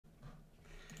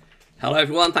Hello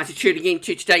everyone, thanks for tuning in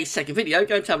to today's second video.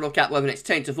 Going to have a look at whether the next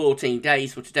 10 to 14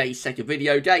 days for today's second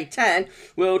video. Day 10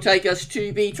 will take us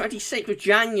to the 26th of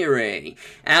January.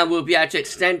 And we'll be able to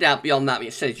extend out beyond that. We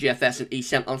extend GFS and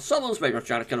ECM ensembles very much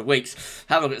around a couple of weeks.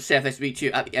 Have a look at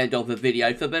CFSV2 at the end of the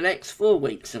video for the next 4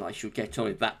 weeks. And I shall get on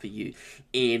with that for you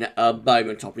in a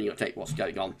moment. I'll bring you update what's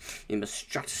going on in the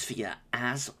Stratosphere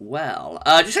as well.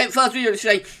 Just saying, first video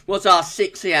today was our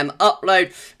 6 AM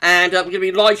upload. And we're going to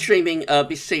be live streaming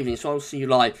this evening. So I'll see you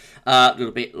live a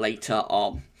little bit later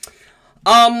on.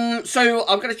 So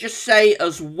I'm going to just say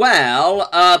as well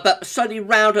that the Sunday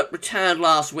Roundup returned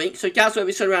last week. So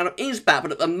GavsWeatherVids Sunday Roundup is back,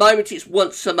 but at the moment it's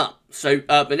once a month. So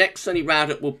the next Sunday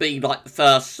Roundup will be like the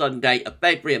first Sunday of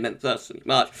February and then the first Sunday of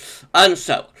March, and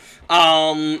so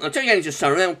on. Until you get into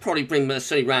summer, then we'll probably bring the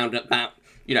Sunday Roundup back,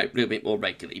 you know, a little bit more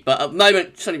regularly. But at the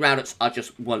moment, Sunday Roundups are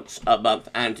just once a month,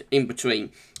 and in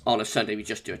between, on a Sunday, we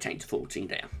just do a 10 to 14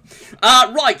 day.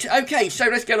 Right, okay, so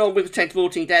let's get on with the 10 to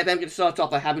 14 day. Then I'm going to start off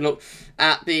by having a look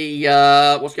at the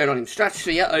what's going on in the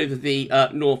Stratosphere over the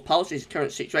North Pole. This is the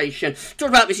current situation. Talked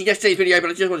about this in yesterday's video,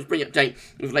 but I just wanted to bring an update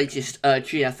with the latest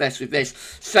GFS with this.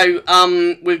 So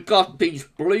we've got these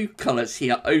blue colours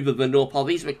here over the North Pole.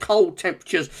 These are the cold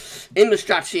temperatures in the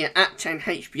Stratosphere at 10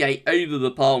 HPA over the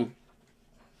pole.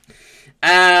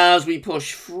 As we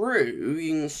push through,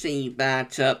 you can see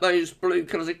that those blue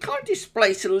colours are kind of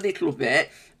displaced a little bit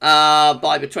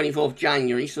by the 24th of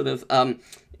January, sort of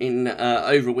in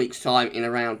over a week's time, in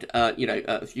around, you know,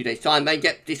 a few days' time. They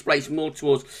get displaced more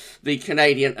towards the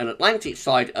Canadian and Atlantic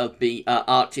side of the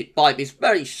Arctic by this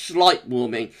very slight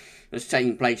warming that's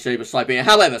taking place over Siberia.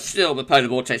 However, still the polar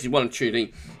vortex is well and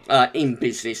truly in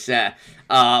business there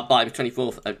by the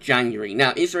 24th of January.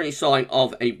 Now, is there any sign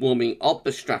of a warming of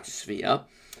the stratosphere?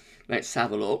 Let's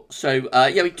have a look. So,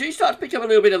 yeah, we do start to pick up a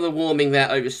little bit of the warming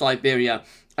there over Siberia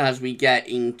as we get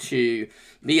into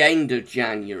the end of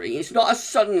January. It's not a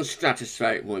sudden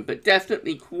stratospheric warming, but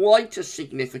definitely quite a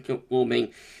significant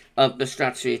warming of the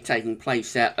stratosphere taking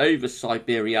place there over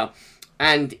Siberia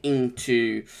and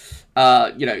into,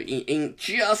 you know, in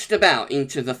just about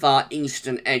into the far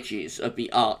eastern edges of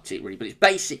the Arctic, really. But it's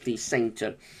basically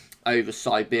centred over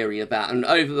Siberia about, and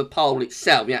over the pole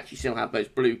itself, we actually still have those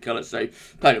blue colours, so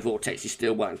polar vortex is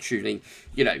still well and truly,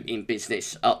 you know, in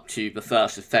business up to the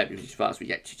 1st of February, as far as we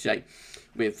get to today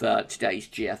with today's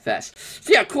GFS.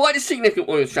 So yeah, quite a significant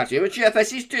warming strategy. The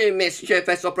GFS is doing this,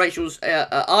 GFS operations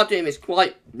are doing this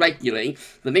quite regularly.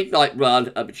 The midnight run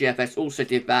of the GFS also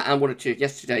did that, and one or two of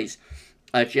yesterday's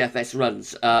GFS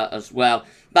runs as well.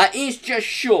 That is just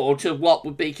short of what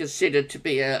would be considered to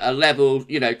be a level,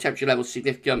 you know, temperature level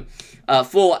significant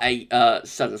for a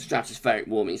sudden stratospheric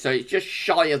warming. So it's just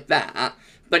shy of that,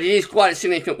 but it is quite a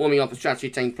significant warming of the stratosphere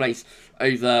taking place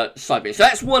over Siberia. So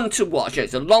that's one to watch.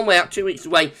 It's a long way out, 2 weeks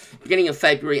away, beginning of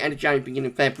February, end of January,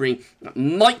 beginning of February. That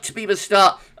might be the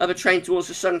start of a trend towards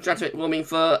the sudden stratospheric warming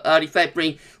for early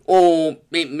February, or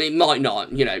it might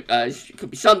not. You know, it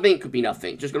could be something, it could be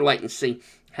nothing. Just going to wait and see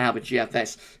how the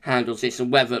GFS handles this,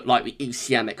 and whether, like the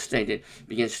ECM extended,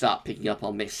 begins to start picking up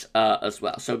on this as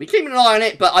well. So we'll be keeping an eye on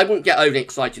it, but I wouldn't get overly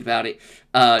excited about it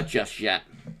just yet.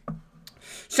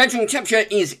 Central temperature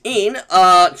is in,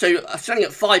 so standing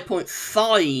at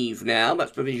 5.5 now.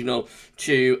 That's provisional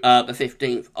to the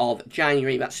 15th of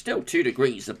January. That's still 2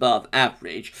 degrees above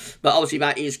average, but obviously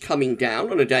that is coming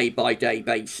down on a day-by-day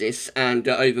basis, and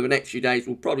over the next few days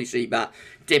we'll probably see that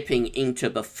dipping into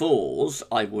the 4s,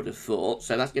 I would have thought.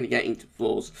 So that's going to get into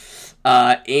 4s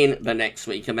in the next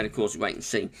week, and then of course we wait and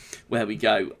see where we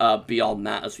go beyond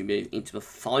that as we move into the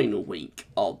final week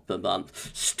of the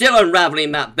month. Still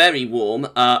unravelling that very warm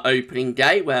opening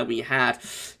day where we had,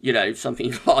 you know,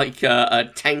 something like a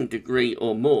 10 degree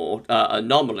or more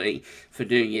anomaly for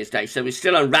New Year's Day. So we're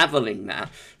still unravelling that,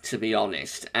 to be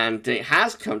honest, and it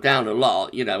has come down a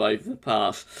lot, you know, over the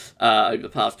past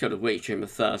couple of weeks during the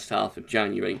first half of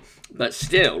January, but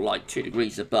still like 2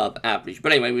 degrees above average.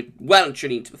 But anyway, we're well and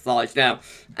truly into the 5s now,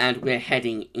 and we're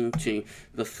heading into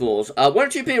the 4s. One or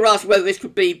two people are asking whether this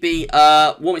could be the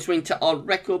warmest winter on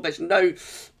record. There's no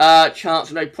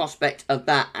chance, no prospect of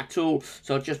that at all.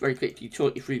 So I'll just very quickly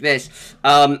talk you through this.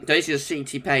 So this is a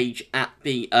CT page at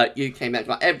the UK Met.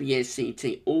 Like every year's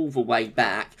CT all the way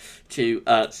back to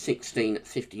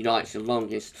 1659. It's the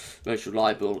longest, most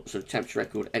reliable sort of temperature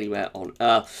record anywhere on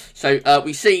Earth. So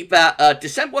we see that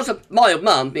December was a mild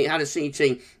month. It had a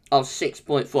CT of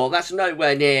 6.4. That's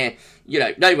nowhere near, you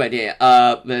know, nowhere near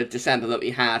the December that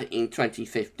we had in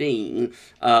 2015,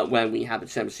 when we had a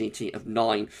December CT of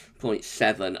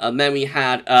 9.7. And then we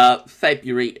had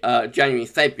January,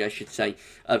 February, I should say,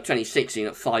 of 2016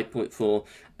 at 5.4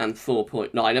 and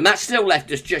 4.9. And that still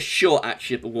left us just short,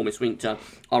 actually, of the warmest winter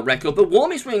on record. But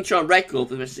warmest winter on record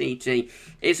for the CT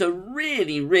is a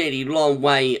really, really long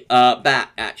way back,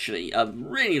 actually. A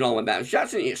really long way back. It's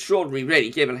absolutely extraordinary, really,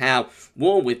 given how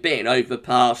warm we've been over the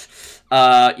past,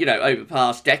 over the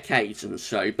past decades and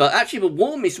so. But actually, the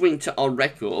warmest winter on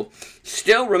record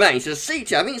still remains. So the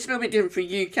CT, I think it's a little bit different for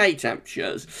UK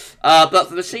temperatures. But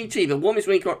for the CT, the warmest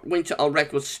winter on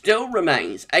record still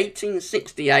remains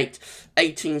 1868,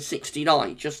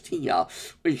 1869, just here,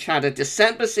 which had a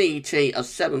December CT of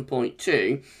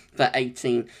 7.2 for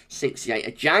 1868,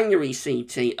 a January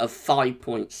CT of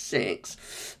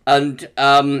 5.6, and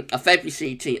a February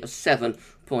CT of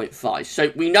 7.5.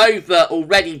 So we know that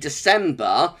already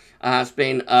December has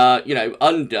been,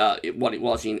 under what it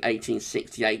was in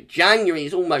 1868. January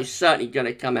is almost certainly going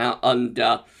to come out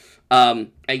under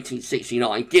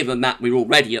 1869, given that we're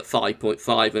already at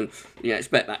 5.5 and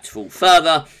expect that to fall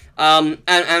further.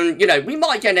 We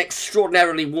might get an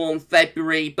extraordinarily warm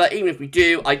February, but even if we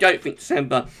do, I don't think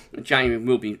December and January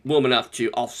will be warm enough to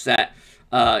offset.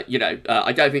 I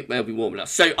don't think they'll be warm enough.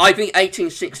 So I think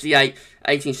 1868,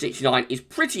 1869 is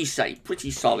pretty safe,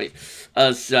 pretty solid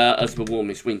as the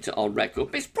warmest winter on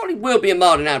record. This probably will be a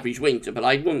mild and average winter, but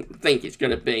I wouldn't think it's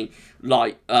going to be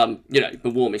like, the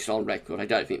warmest on record. I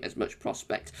don't think there's much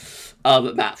prospect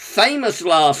of that. Famous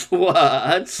last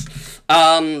words,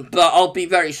 but I'll be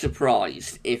very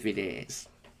surprised if it is.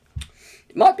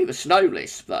 It might be the snow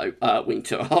list, though,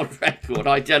 winter on record.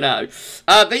 I don't know.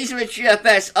 These are the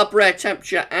GFS upper air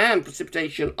temperature and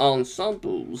precipitation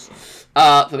ensembles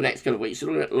for the next couple of weeks. So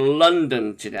we're looking at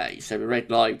London today. So the red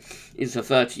line is the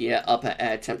 30-year upper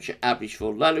air temperature average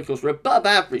for London. Of course, we're above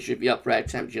average with the upper air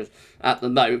temperatures at the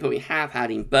moment, but we have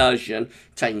had inversion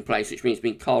taking place, which means it's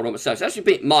been cold on the surface. It's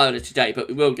actually a bit milder today, but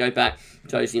we will go back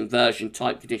to those inversion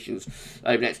type conditions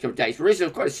over the next couple of days. There is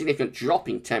quite a significant drop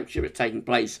in temperature that's taking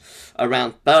place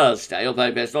around Thursday,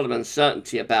 although there's a lot of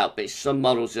uncertainty about this. Some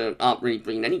models aren't really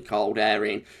bringing any cold air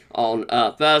in on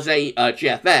Thursday.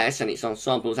 GFS and its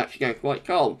ensemble is actually going quite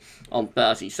cold on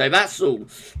Thursday, so that's all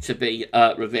to be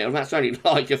revealed. That's only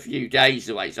like a few days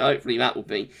away, so hopefully that will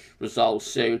be resolved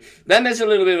soon. Then there's a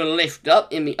little bit of a lift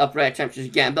up in the upper air temperatures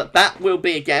again, but that will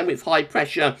be again with high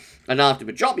pressure, and after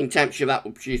the drop in temperature, that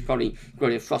will produce probably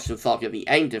a frost and fog at the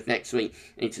end of next week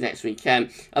into next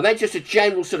weekend. And then just a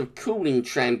general sort of cooling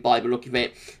trend by the look of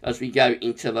it as we go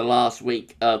into the last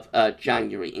week of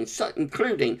January,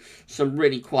 including some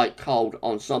really quite cold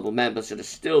ensemble members that are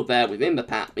still there within the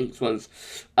pack. These ones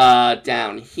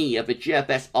down here. The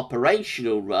GFS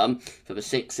operational run for the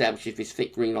 6 which is this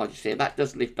thick green line just here, that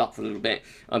does lift off a little bit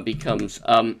and becomes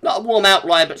not a warm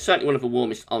outlier, but certainly one of the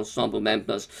warmest ensemble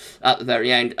members at the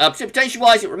very end.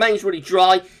 Precipitation-wise, it remains really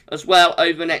dry as well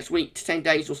over the next week to 10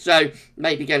 days or so.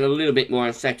 Maybe getting a little bit more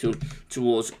unsettled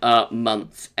towards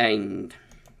month's end.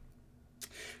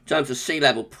 In terms of sea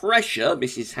level pressure,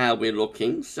 this is how we're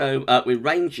looking. So we're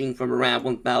ranging from around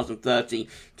 1,030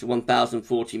 to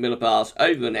 1,040 millibars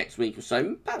over the next week or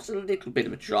so. Perhaps a little bit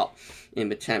of a drop in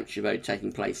the temperature, though,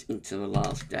 taking place into the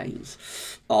last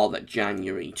days of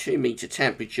January. 2 metre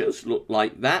temperatures look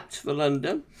like that for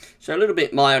London. So a little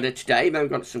bit milder today. Then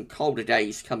we've got some colder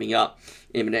days coming up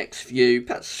in the next few.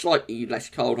 Perhaps slightly less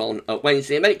cold on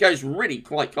Wednesday. And then it goes really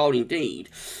quite cold indeed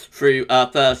through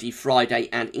Thursday, Friday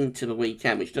and into the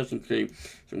weekend, which does include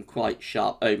some quite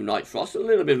sharp overnight frost. A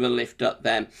little bit of a lift up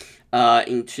then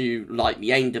into like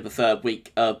the end of the third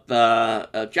week of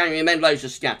January, and then loads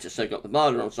of scatter. So we've got the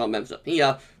milder ensemble members up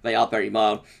here, they are very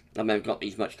mild, and then we've got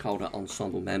these much colder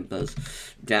ensemble members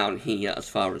down here as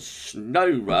far as snow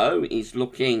row is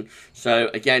looking. So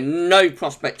again, no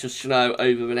prospect of snow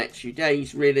over the next few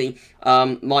days really.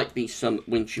 Might be some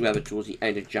wintry weather towards the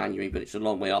end of January, but it's a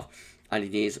long way off, and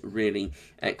it is really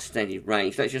extended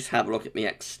range. Let's just have a look at the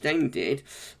extended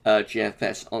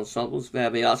GFS ensembles. There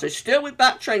they are. So still with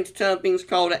that trend to turn things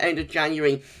colder end of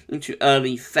January into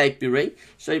early February.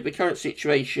 So the current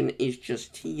situation is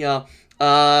just here.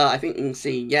 I think you can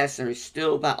see, yes, there is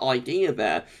still that idea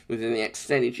there within the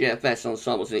extended GFS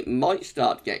ensembles, and it might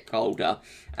start to get colder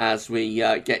as we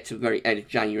get to the very end of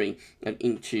January and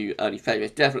into early February.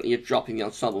 There's definitely a drop in the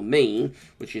ensemble mean,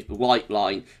 which is the white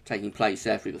line taking place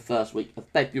there through the first week of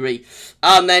February.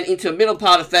 And then into the middle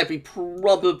part of February,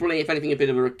 probably, if anything, a bit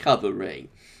of a recovery.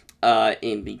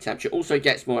 in the temperature. Also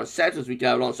gets more unsettled as we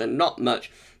go along, so not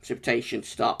much precipitation to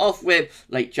start off with.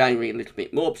 Late January, a little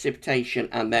bit more precipitation,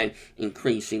 and then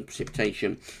increasing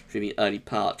precipitation through the early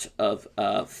part of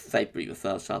February, the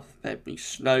first half of February.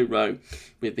 Snow row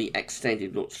with the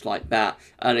extended looks like that.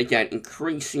 And again,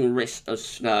 increasing risk of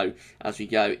snow as we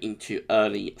go into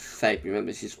early February.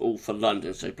 Remember, this is all for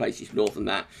London, so places north of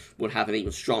that will have an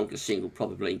even stronger signal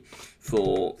probably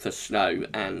for snow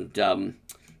and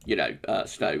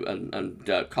snow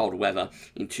and colder weather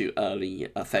into early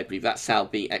February. That's how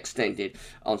the extended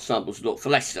ensembles look for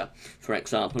Leicester, for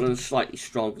example, and a slightly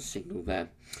stronger signal there.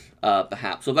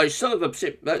 Perhaps, although some of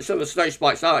the snow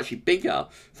spikes are actually bigger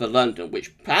for London,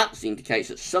 which perhaps indicates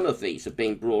that some of these are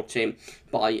being brought in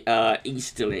by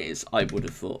easterlies, I would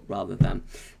have thought, rather than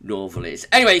northerlies.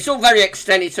 Anyway, it's all very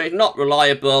extended, so it's not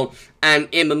reliable, and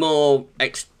in the more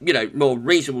more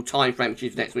reasonable time frame, which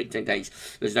is next week, 10 days,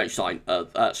 there's no sign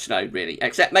of snow really,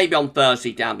 except maybe on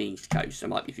Thursday down the east coast. There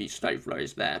might be a few snow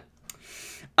flurries there.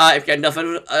 If you get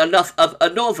enough of a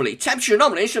northerly. Temperature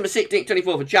anomalies from the 16th to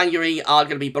 24th of January are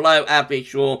going to be below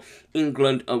average for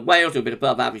England and Wales, a bit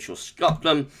above average for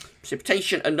Scotland.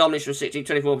 Precipitation anomalies from 16th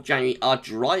to 24th of January are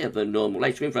drier than normal.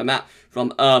 Later info on that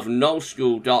from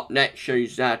nullschool.net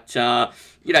shows that,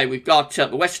 we've got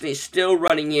the westerly is still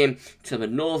running in to the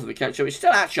north of the country. So it's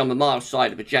still actually on the mild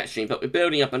side of the jet stream, but we're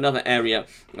building up another area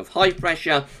of high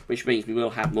pressure, which means we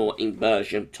will have more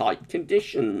inversion-type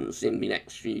conditions in the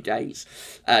next few days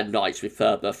and nights with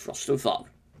further frost and fog.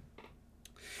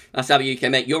 That's how the UK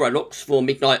Met Euro looks for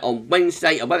midnight on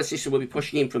Wednesday. A weather system will be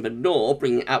pushing in from the north,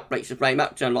 bringing outbreaks of rain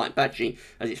up, turn light and patchy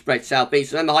as it spreads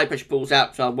southeast. So then the high pressure pulls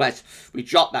out to our west. We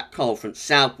drop that cold front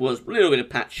southwards, a little bit of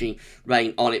patchy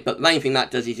rain on it. But the main thing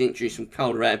that does is introduce some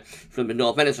colder air from the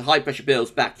north. Then as the high pressure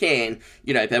builds back in,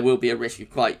 there will be a risk of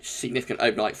quite significant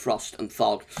overnight frost and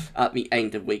fog at the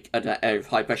end of the week at that area of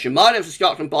high pressure. Milder for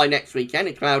Scotland by next weekend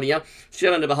and cloudier.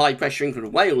 Still under the high pressure England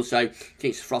and Wales, so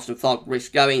keeps the frost and fog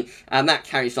risk going. And that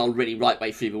carries on really right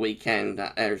way through the weekend.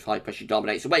 That area of high pressure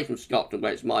dominates away from Scotland,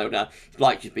 where it's milder. It's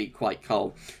likely to be quite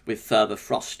cold with further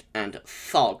frost and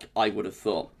fog, I would have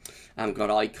thought. I haven't got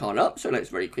icon up, so let's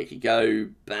very quickly go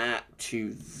back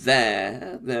to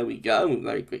there. There we go. We'll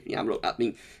very quickly have a look at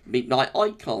the midnight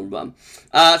icon run.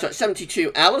 So at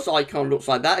 72 hours, icon looks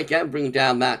like that. Again, bringing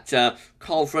down that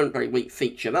cold front, very weak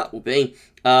feature that will be.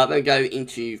 Then go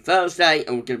into Thursday,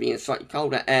 and we're going to be in a slightly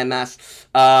colder air mass.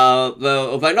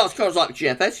 Although not as cold as like the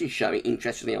GFS is showing,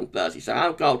 interestingly, on Thursday. So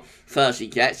how cold Thursday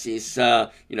gets is,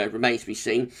 remains to be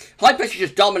seen. High pressure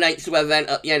just dominates the weather then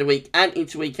at the end of the week and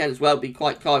into weekend as well. It'll be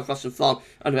quite cold, frost and fog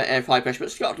under the air of high pressure.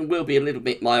 But Scotland will be a little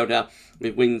bit milder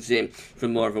with winds in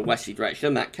from more of a westerly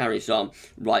direction. That carries on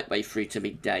right way through to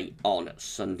midday on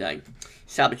Sunday.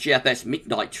 So the GFS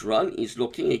midnight run is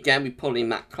looking. Again, we pull in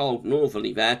that cold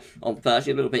northerly there on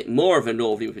Thursday. A little bit more of a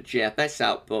northerly with a GFS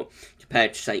output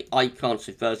compared to, say, icon.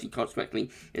 So Thursday, consequently,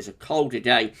 is a colder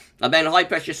day. And then high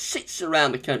pressure sits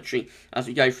around the country as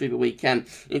we go through the weekend.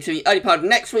 Into the early part of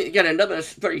next week, again, another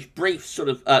very brief sort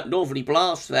of northerly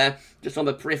blast there, just on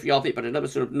the periphery of it, but another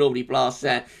sort of northerly blast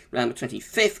there around the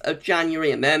 25th of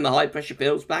January. And then the high pressure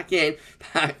builds back in.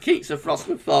 Keeps the frost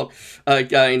and fog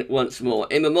going once more.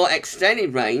 In the more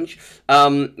extended range,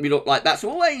 we look like that. So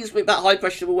always with that high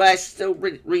pressure to the west, still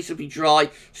reasonably dry,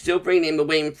 still bringing in the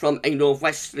wind from a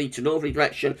northwesterly to northerly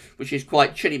direction, which is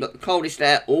quite chilly, but the coldest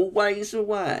air always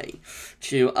away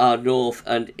to our north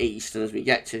and east. And as we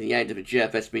get to the end of the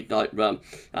GFS midnight run,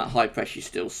 high pressure is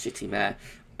still sitting there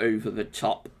over the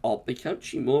top of the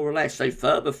country, more or less. So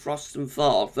further frost and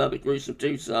fog, further gruesome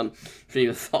twosome through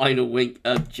the final week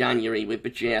of January with the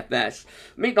GFS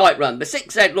midnight run. The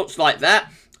 6Z looks like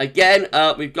that. Again,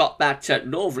 we've got that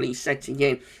northerly setting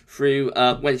in through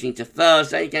Wednesday into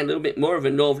Thursday. Again, a little bit more of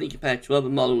a northerly compared to other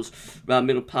models around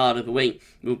middle part of the week.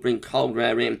 We'll bring colder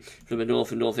air in from the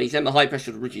north and northeast. Then the high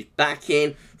pressure ridges back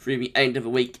in through the end of the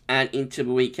week and into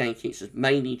the weekend. Keeps us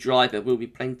mainly dry. There will be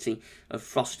plenty of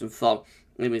frost and fog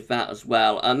with that as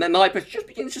well. And then the high pressure just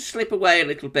begins to slip away a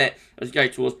little bit as we go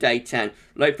towards day 10.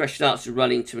 Low pressure starts to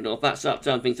run into the north. That starts to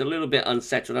turn things a little bit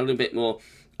unsettled, a little bit more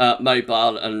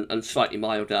mobile and slightly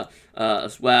milder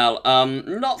as well.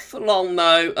 Not for long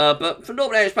though, but for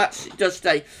northern areas perhaps it does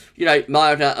stay,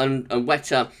 milder and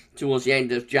wetter towards the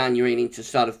end of January and into the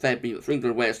start of February. But for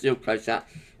England and Wales, still close to that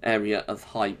area of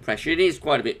high pressure. It is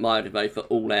quite a bit milder though for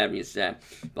all areas there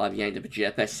by the end of the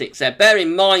GFS 6 there. Bear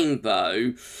in mind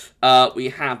though, we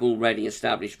have already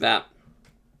established that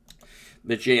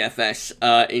the GFS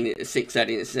in 6Z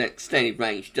in its extended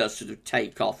range does sort of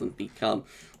take off and become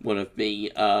one of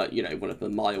the one of the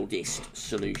mildest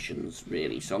solutions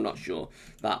really. So I'm not sure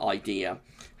that idea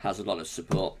has a lot of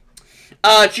support.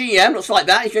 GM, looks like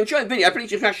that. If you enjoyed the video, please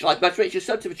just smash the like button, make sure you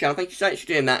sub to the channel. Thank you so much for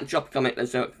doing that, and drop a comment, let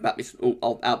us know about this all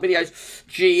of our videos.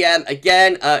 GM,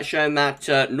 again, showing that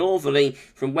Northerly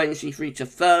from Wednesday through to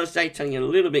Thursday, telling you a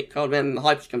little bit cold. Then the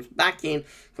hyper comes back in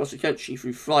across the country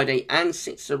through Friday and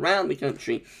sits around the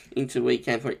country into the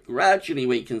weekend, where it gradually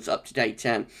weakens up to day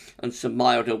 10, and some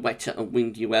milder, wetter and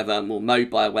windy weather, more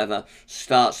mobile weather,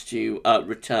 starts to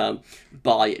return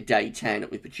by day 10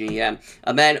 with the GM.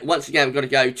 And then, once again, we've got to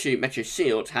go to Metro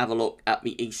Seal to have a look at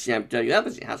the ECM WM,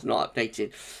 as it has not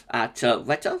updated at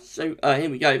wetter. So here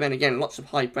we go. Then again, lots of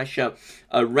high pressure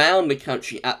around the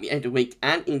country at the end of the week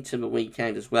and into the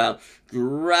weekend as well.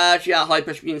 Gradually, our high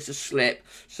pressure begins to slip.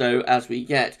 So as we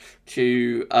get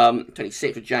to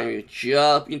 26th of January,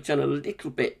 just begin to turn a little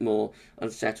bit more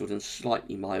unsettled and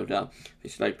slightly milder.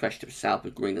 This low pressure to the south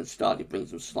of Greenland starting brings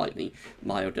some slightly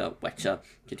milder, wetter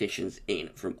conditions in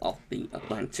from off the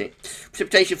Atlantic.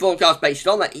 Precipitation forecast based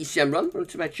on that ECM run from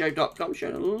meteo.com,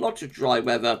 showing a lot of dry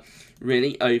weather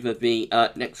really over the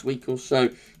next week or so.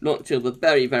 Not until the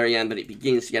very, very end, but it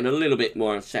begins to get a little bit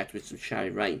more unsettled with some showery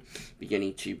rain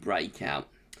beginning to break out.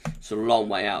 It's a long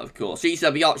way out, of course. These are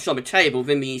the options on the table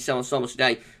within the ECM ensembles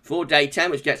today for day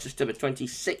 10, which gets us to the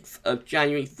 26th of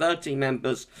January. 13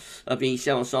 members of the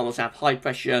ECM ensembles have high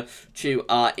pressure to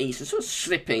our east, and sort of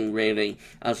slipping, really,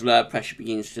 as lower pressure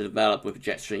begins to develop with a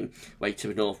jet stream way to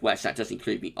the northwest. That does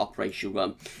include the operational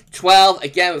run. 12,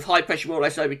 again, with high pressure more or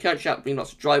less over the country. That will bring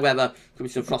lots of dry weather, could be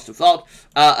some frost and fog.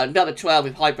 Another 12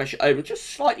 with high pressure over, just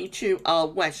slightly to our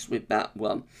west with that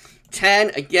one.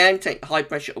 10, again, take the high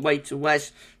pressure away to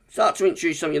west. Start to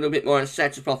introduce something a little bit more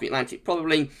unsettled from the Atlantic,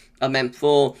 probably. And then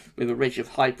 4, with a ridge of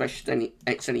high pressure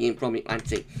extending in from the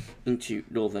Atlantic into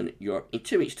northern Europe. In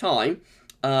 2 weeks' time,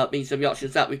 these are the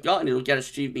options that we've got, and it'll get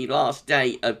us to the last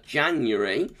day of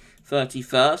January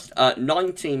 31st.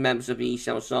 19 members of the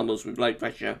ECM ensembles with low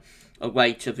pressure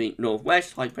away to the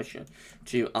northwest, high pressure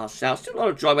to our south. Still a lot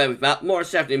of dry weather with that, more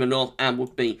unsettled in the north and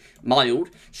would be mild.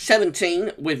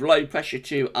 17 with low pressure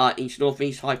to our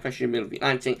east-northeast, high pressure in the middle of the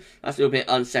Atlantic. That's a little bit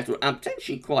unsettled and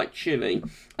potentially quite chilly.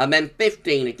 And then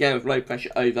 15 again with low pressure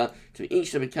over to the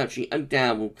east of the country, and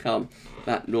down will come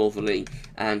that northerly,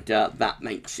 and that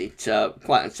makes it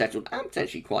quite unsettled and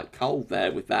potentially quite cold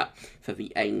there with that for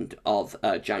the end of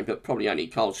January, but probably only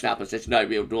cold snap as there's no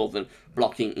real northern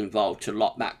blocking involved to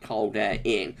lock that cold air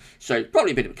in. So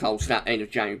probably a bit of a cold snap end of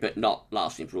January, but not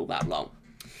lasting for all that long.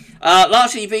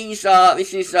 Lastly, these,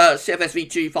 this is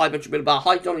CFSV2 500 millibar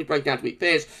high dominantly break down to week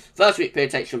periods. First week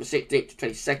period takes from the 16th to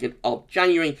 22nd of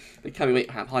January. The coming week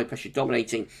will have high pressure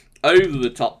dominating over the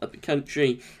top of the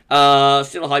country.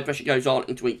 Still a high pressure goes on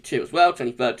into week 2 as well,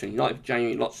 23rd, 29th of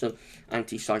January. Lots of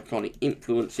anticyclonic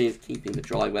influences, keeping the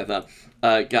dry weather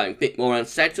going. A bit more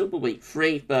unsettled, but week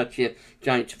 3, 30th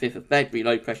January to 5th of February.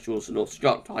 Low pressure towards the North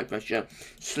Scot, high pressure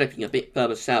slipping a bit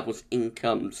further southwards. In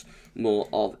comes more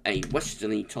of a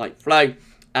westerly type flow.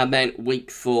 And then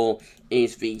week 4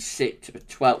 is the 6th to the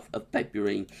 12th of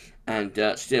February. And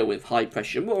still with high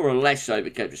pressure, more or less over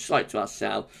country, slight to our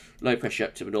south, low pressure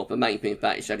up to the north. The main thing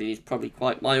about it is that it is probably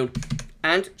quite mild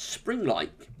and spring-like.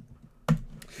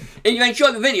 If you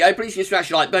enjoyed the video, please smash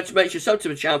the like button, make sure you sub to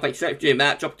the channel. Thanks so much for doing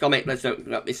that. Drop a comment, let us know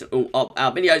about this and all of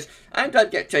our videos. And don't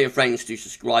forget to tell your friends to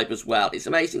subscribe as well. It's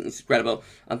amazing, it's incredible,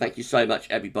 and thank you so much,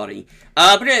 everybody,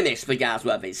 for doing this for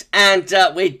GavsWeatherVids.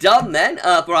 And we're done then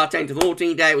for our 10 to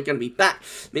 14 day. We're going to be back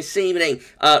this evening,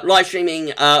 live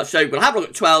streaming. So we'll have a look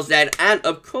at 12s then. And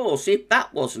of course, if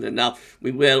that wasn't enough,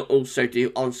 we will also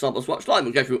do ensembles watch live.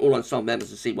 We'll go through all ensemble members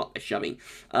and see what they're showing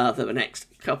for the next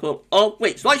couple of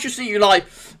weeks. So I shall see you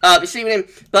live this evening.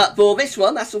 But for this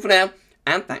one, that's all for now.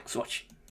 And thanks for watching.